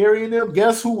Zion was carrying them,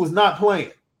 guess who was not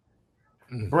playing?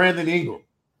 Brandon Ingram.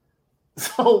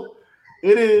 So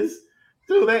it is.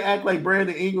 Dude, they act like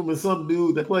Brandon Ingram is some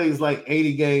dude that plays like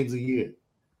 80 games a year.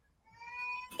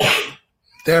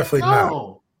 Definitely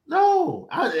not. No.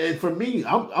 And for me,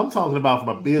 I'm talking about from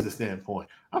a business standpoint.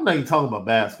 I'm not even talking about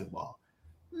basketball.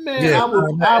 Man, Yeah,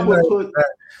 I would put.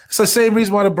 It's the same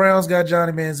reason why the Browns got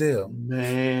Johnny Manziel.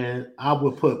 Man, I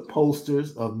would put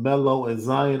posters of Melo and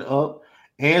Zion up,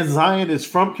 and Zion is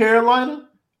from Carolina.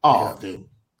 Oh, yeah. Dude,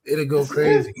 it'll go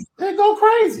crazy. It'll go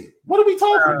crazy. What are we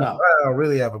talking about? I don't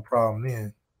really have a problem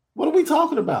then. What are we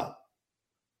talking about?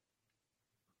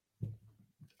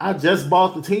 I just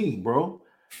bought the team, bro.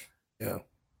 Yeah,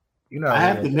 I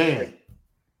have to, man.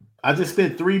 I just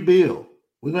spent $3 billion.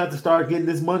 We're gonna have to start getting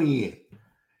this money in.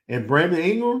 And Brandon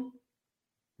Ingram,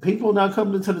 people not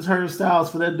coming into the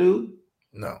turnstiles for that dude.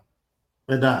 No,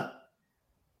 they're not.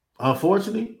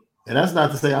 Unfortunately, and that's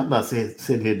not to say I'm not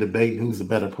sitting here debating who's the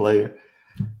better player.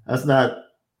 That's not.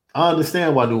 I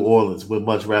understand why New Orleans would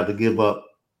much rather give up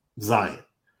Zion.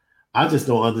 I just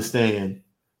don't understand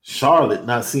Charlotte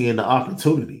not seeing the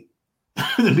opportunity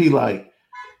to be like,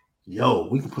 yo,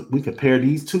 we could pair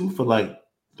these two for like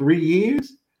 3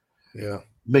 years. Yeah,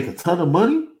 make a ton of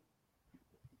money.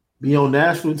 Be on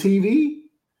national TV.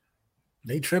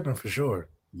 They tripping for sure.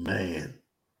 Man,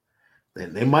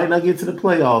 they might not get to the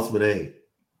playoffs, but hey,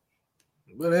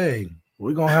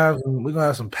 we're gonna have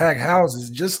some packed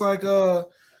houses, just like the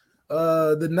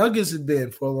Nuggets had been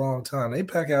for a long time. They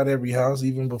pack out every house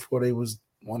even before they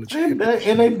won the championship.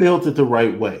 And they built it the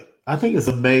right way. I think it's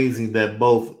amazing that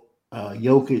both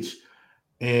Jokic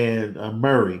and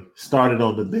Murray started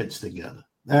on the bench together.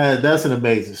 That's an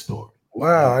amazing story.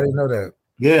 Wow, I didn't know that.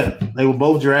 Yeah, they were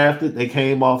both drafted. They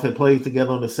came off and played together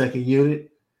on the second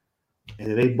unit,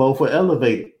 and they both were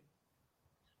elevated.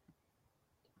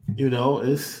 You know,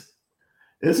 it's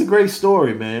a great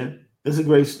story, man. It's a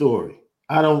great story.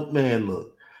 Look,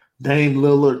 Dame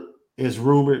Lillard is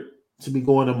rumored to be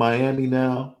going to Miami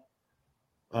now.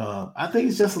 I think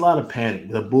it's just a lot of panic.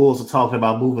 The Bulls are talking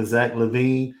about moving Zach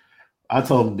LaVine. I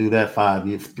told them to do that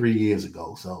 3 years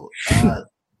ago. So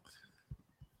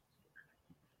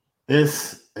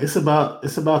it's about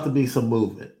to be some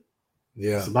movement.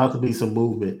 Yeah, it's about to be some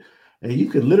movement, and you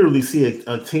can literally see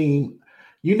a team.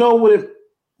 You know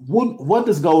what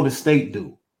does Golden State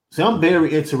do? See, I'm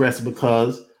very interested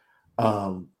because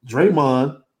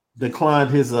Draymond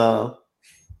declined his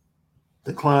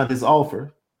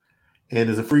offer and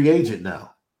is a free agent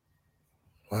now.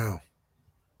 Wow.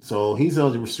 So he's a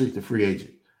restricted free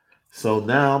agent. So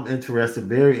now I'm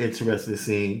very interested in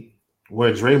seeing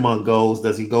where Draymond goes.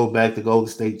 Does he go back to Golden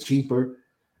State cheaper?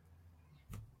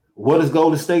 What does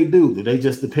Golden State do? Do they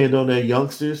just depend on their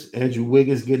youngsters? Andrew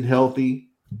Wiggins getting healthy?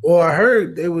 Well, I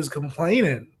heard they was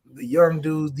complaining. The young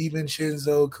dudes,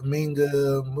 DiVincenzo,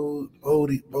 Kuminga,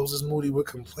 Moses Moody were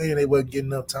complaining they wasn't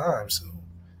getting enough time. So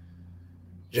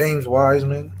James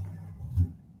Wiseman,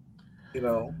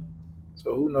 so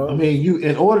who knows? I mean,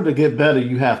 in order to get better,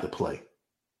 you have to play.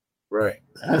 Right.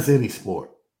 That's any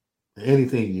sport.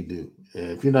 Anything you do.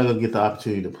 If you're not going to get the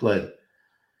opportunity to play,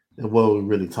 then what are we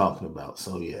really talking about?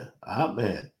 So, yeah.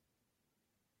 I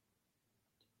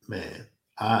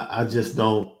just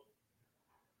don't.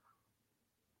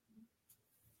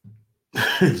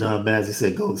 John Massey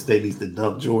said Golden State needs to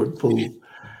dump Jordan Poole.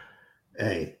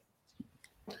 Hey,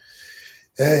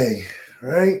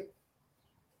 right?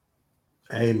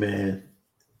 Hey, man.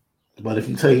 But if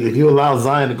you allow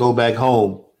Zion to go back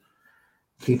home,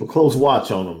 keep a close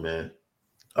watch on him, man.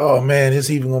 Oh man, it's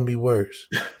even gonna be worse.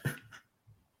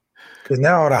 Because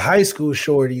now all the high school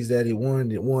shorties that he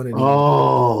wanted.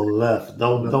 Oh, left.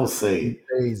 Don't say it.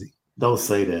 Crazy. Don't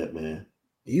say that, man.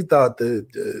 You thought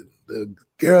the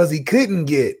girls he couldn't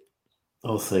get.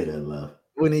 Don't say that, left.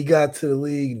 When he got to the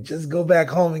league, just go back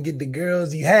home and get the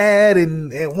girls he had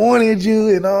and wanted you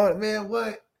and all. Man,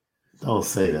 what? Don't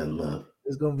say that, left.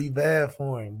 It's gonna be bad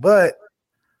for him, but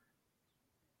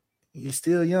he's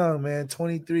still young, man.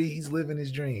 23, he's living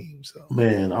his dream. So,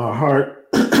 man, our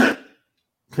heart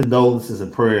condolences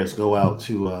and prayers go out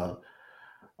to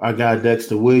our guy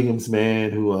Dexter Williams,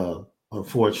 man, who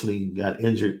unfortunately got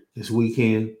injured this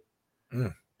weekend,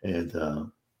 and it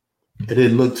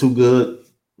didn't look too good.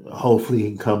 Hopefully, he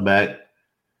can come back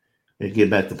and get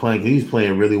back to playing. He's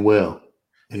playing really well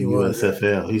in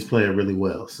USFL. He's playing really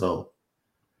well. So,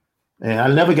 and I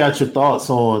never got your thoughts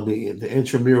on the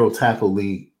intramural tackle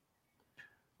league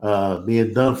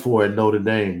being done for at Notre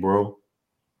Dame, bro.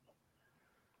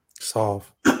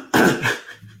 Soft.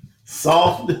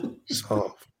 Soft.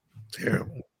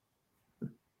 Terrible.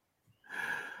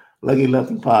 Lucky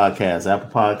Lefty Podcast, Apple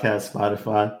Podcast,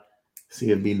 Spotify,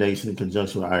 CFB Nation in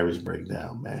conjunction with Irish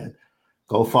Breakdown, man.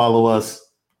 Go follow us.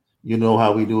 You know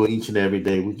how we do it each and every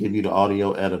day. We give you the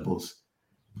audio edibles.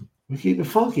 We keep it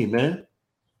funky, man.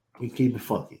 We keep it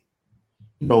funky.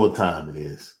 You know what time it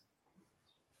is.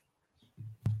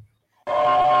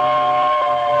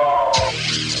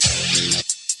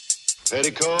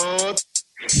 Petticoat,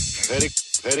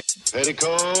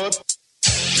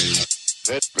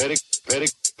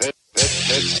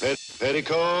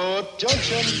 Petticoat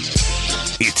Junction.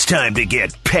 It's time to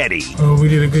get petty. Oh, we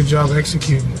did a good job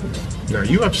executing. Are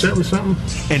you upset with something?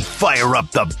 And fire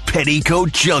up the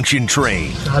Petticoat Junction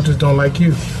train. I just don't like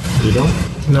you. You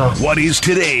don't? No. What is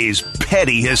today's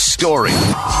petty historic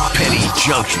Petty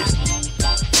Junction?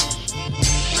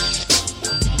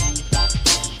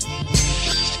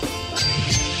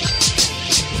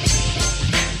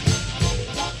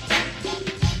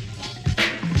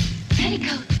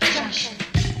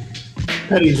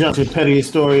 Petty Junction, Petty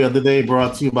Story of the Day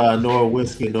brought to you by Nora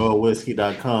Whiskey,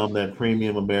 NoraWhiskey.com, that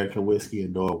premium American whiskey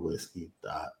at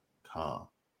NoraWhiskey.com.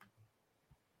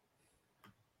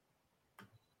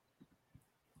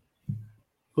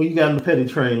 Who you got in the petty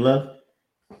train, love?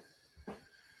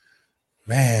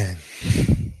 Man.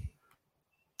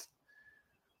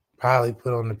 Probably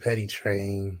put on the petty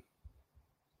train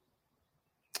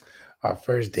our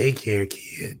first daycare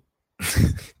kid.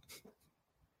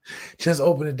 Just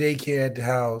opened a daycare at the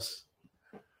house.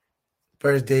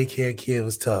 First daycare kid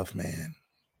was tough, man.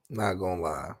 Not gonna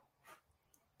lie.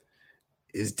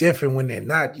 It's different when they're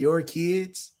not your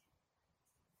kids.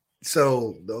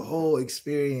 So the whole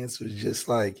experience was just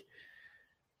like,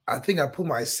 I think I put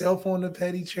myself on the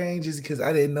petty train just because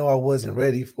I didn't know I wasn't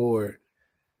ready for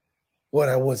what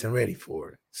I wasn't ready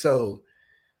for. So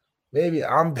maybe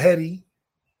I'm petty,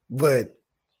 but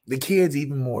the kid's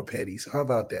even more petty. So how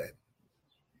about that?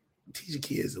 Teach your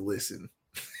kids to listen.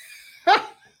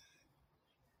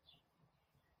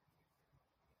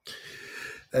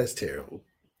 That's terrible.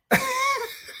 I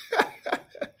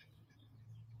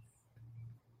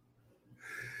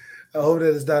hope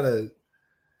that it's not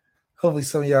hopefully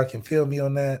some of y'all can feel me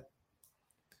on that.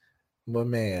 But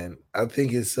man, I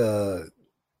think it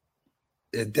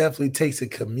definitely takes a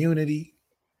community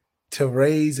to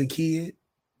raise a kid.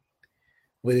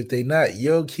 But if they're not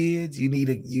your kids, you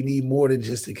need more than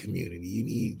just a community. You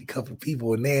need a couple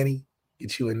people, a nanny,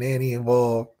 get you a nanny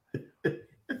involved.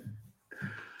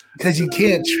 Because you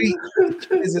can't treat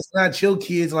kids, it's not your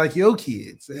kids like your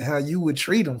kids and how you would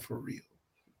treat them for real.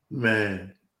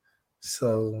 Man.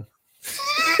 So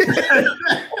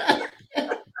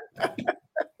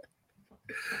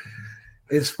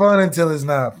it's fun until it's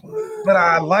not fun. But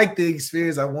I like the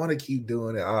experience. I want to keep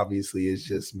doing it. Obviously, it's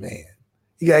just, man.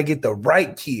 You gotta get the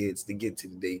right kids to get to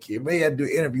the daycare. Maybe I do an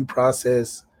interview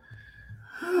process,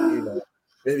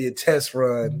 maybe a test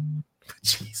run. But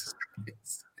Jesus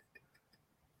Christ.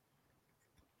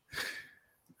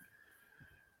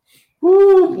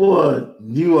 Woo, boy,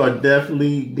 you are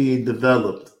definitely being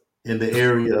developed in the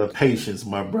area of patience,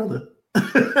 my brother.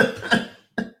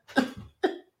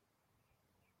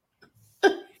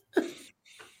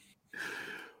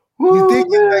 You think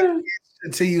you like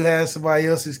until you have somebody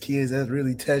else's kids that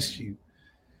really test you.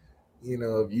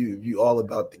 If you all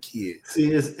about the kids.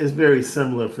 See, it's very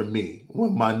similar for me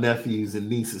when my nephews and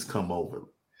nieces come over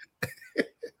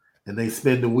and they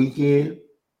spend the weekend,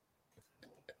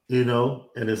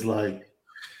 and it's like,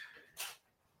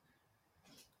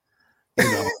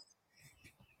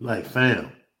 like,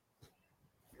 fam,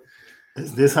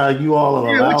 Is this how you all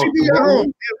are allowed what you do to at move?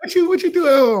 home? Yeah, what you do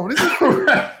at home? This is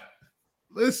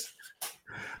listen.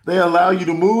 They allow you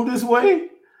to move this way?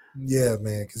 Yeah,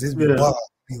 man, because it's be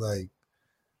like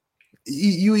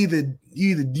you either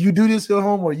you do this at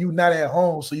home or you not at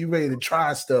home, so you ready to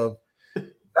try stuff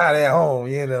not at home,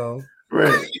 you know.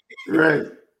 Right.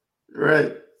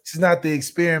 It's not the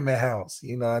experiment house.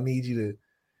 You know, I need you to,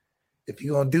 if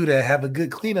you're gonna do that, have a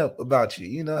good cleanup about you.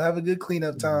 You know, have a good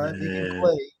cleanup time. Man. You can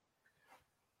play.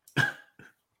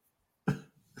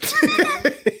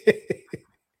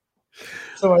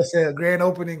 Somebody said grand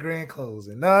opening, grand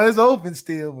closing. No, it's open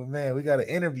still, but man, we got an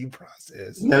interview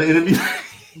process.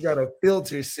 We got a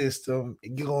filter system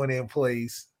going in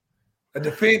place. A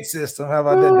defense system. How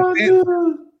about that defense?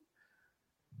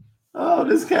 Oh,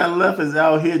 this kind of left is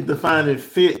out here defining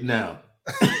fit now.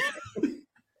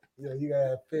 Yeah, you gotta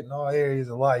have fit in all areas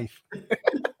of life.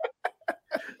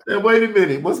 Now, wait a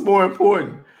minute. What's more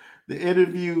important? The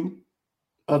interview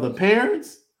of the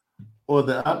parents or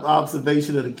the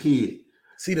observation of the kid?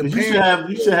 See, the you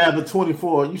should have a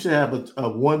 24. You should have a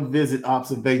one visit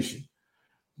observation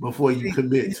before you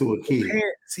commit to a kid.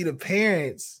 The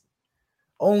parents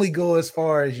only go as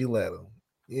far as you let them.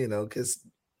 You know, because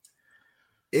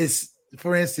it's,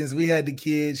 for instance, we had the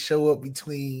kids show up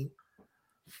between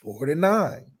 4 to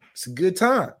 9. It's a good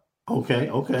time.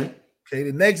 Okay.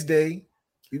 The next day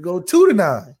you go 2 to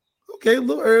 9. Okay, a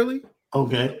little early.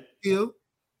 Okay.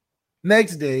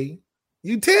 Next day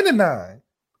you 10 to 9.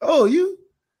 Oh, you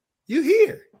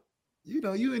here. You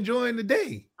know, you enjoying the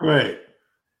day. Right.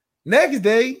 Next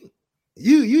day,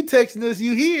 you texting us,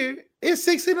 you here. It's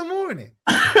 6 a.m.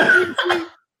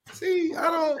 See,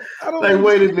 I don't like,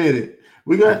 wait a minute.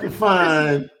 We got to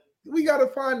find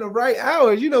the right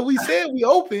hours. You know, we said we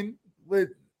open, but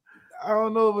I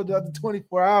don't know about the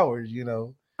 24 hours, you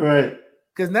know. Right.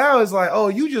 Because now it's like, oh,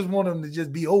 you just want them to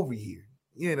just be over here.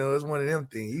 You know, it's one of them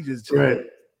things.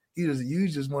 You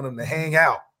just want them to hang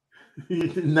out.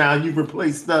 Now you've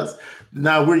replaced us.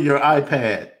 Now we're your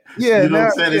iPad. Yeah, you know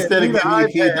what I'm saying? Instead of giving your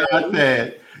kid the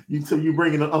iPad, you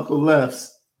bringing an Uncle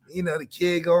Left's. You know, the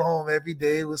kid go home every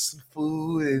day with some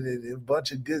food and a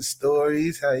bunch of good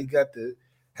stories, how he got to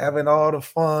having all the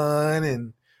fun.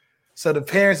 And so the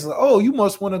parents are like, oh, you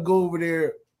must want to go over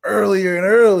there earlier and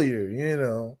earlier, you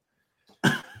know.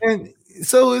 And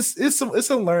so it's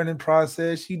a learning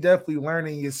process. You definitely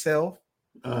learning yourself,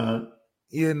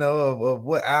 you know, of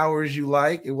what hours you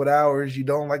like and what hours you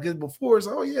don't like. It before it's,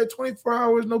 oh yeah, 24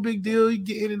 hours, no big deal. You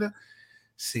get in and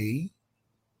see.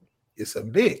 It's a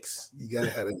mix. You gotta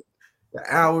have the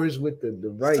hours with the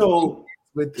right. So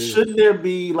shouldn't there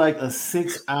be like a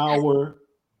 6-hour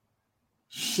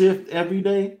shift every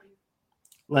day?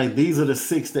 Like these are the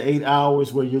 6 to 8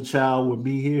 hours where your child would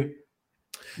be here.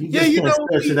 You can't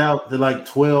stretch it out to like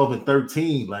 12 and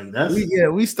 13. Like that's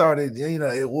we started. You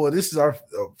know, this is our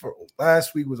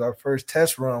last week was our first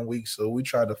test run week, so we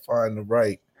tried to find the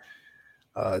right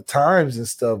times and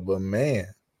stuff. But man.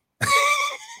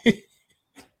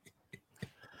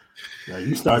 Now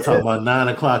you start talking about 9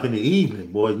 o'clock in the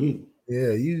evening, boy.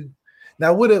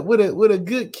 Now with a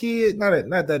good kid, not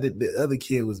that the other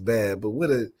kid was bad, but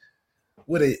with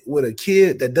a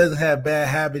kid that doesn't have bad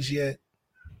habits yet,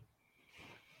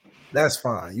 that's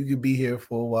fine. You could be here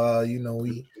for a while. You know,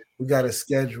 we got a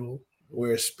schedule.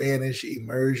 We're a Spanish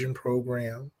immersion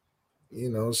program, you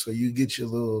know, so you get your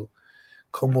little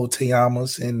como te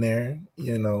llamas in there,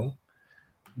 you know,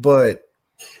 but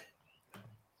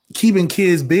keeping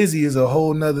kids busy is a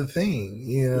whole nother thing.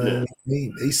 You know,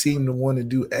 they seem to want to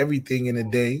do everything in a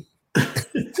day,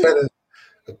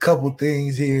 a couple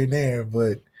things here and there,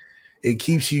 but it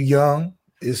keeps you young.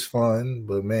 It's fun,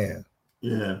 but man,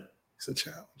 it's a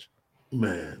challenge,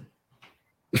 man.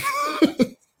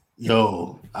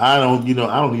 Yo, I don't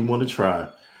even want to try.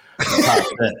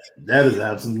 That is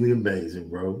absolutely amazing,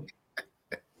 bro.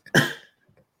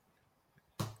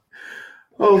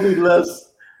 Hopefully,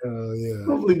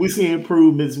 hopefully we see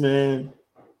improvements, man.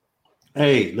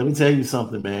 Hey, let me tell you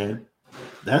something, man.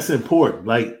 That's important.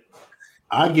 Like,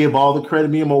 I give all the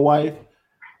credit, me and my wife,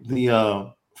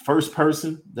 the first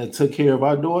person that took care of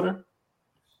our daughter,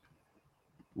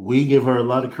 we give her a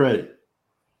lot of credit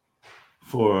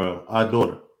for our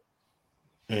daughter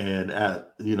and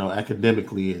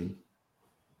academically and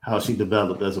how she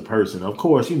developed as a person. Of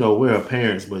course, we're her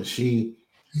parents, but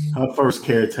her first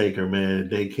caretaker, man,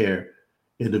 daycare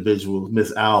individual,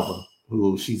 Miss Alva,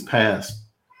 who she's passed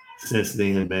since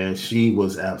then, man. She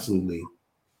was absolutely,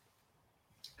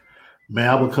 man,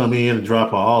 I would come in and drop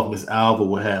her off. Miss Alva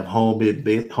would have homemade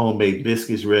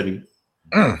biscuits ready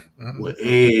with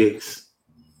eggs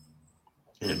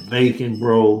and bacon,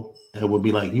 bro. And would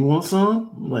be like, you want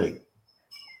some? I'm like,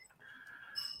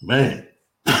 Man.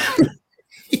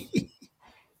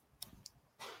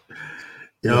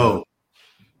 Yo.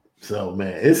 So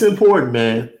man, it's important,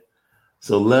 man.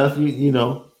 So Left, you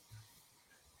know,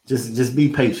 just be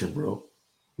patient, bro.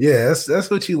 Yeah, that's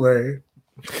what you learn.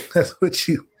 That's what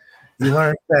you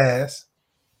learn fast.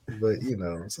 But you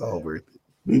know, it's all worth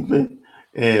it.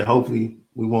 And hopefully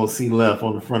we won't see Left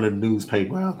on the front of the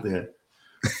newspaper out there.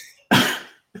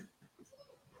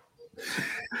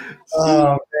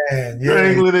 Oh man, yeah.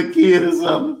 Strangling a kid or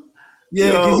something.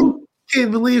 Yeah, because you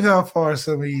can't believe how far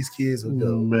some of these kids will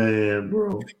go. Man,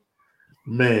 bro.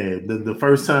 Man, the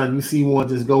first time you see one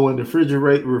just go in the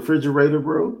refrigerator,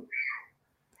 bro.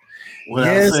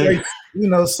 Yes, like, you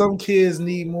know, some kids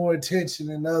need more attention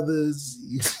than others.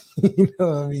 You know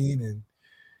what I mean? And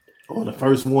on the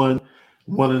first one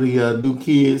of the new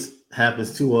kids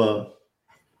happens to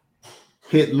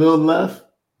hit Lil Left.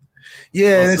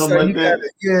 Yeah, it's like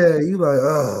you like,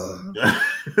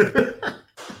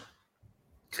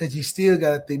 because you still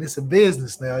got to think it's a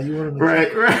business now. You want to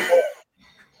right.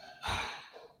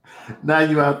 Now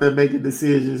you out there making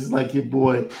decisions like your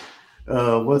boy,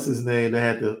 what's his name? That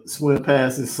had to swim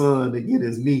past his son to get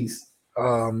his niece.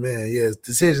 Oh man, yes,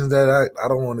 decisions that I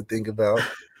don't want to think about.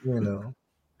 You know.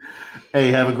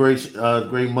 Hey, have a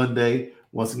great Monday.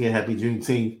 Once again, happy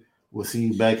Juneteenth. We'll see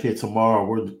you back here tomorrow.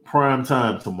 We're prime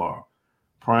time tomorrow.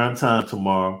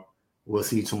 We'll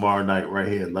see you tomorrow night right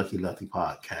here at Lucky Lefty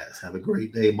Podcast. Have a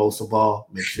great day. Most of all,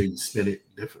 make sure you spin it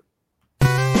different.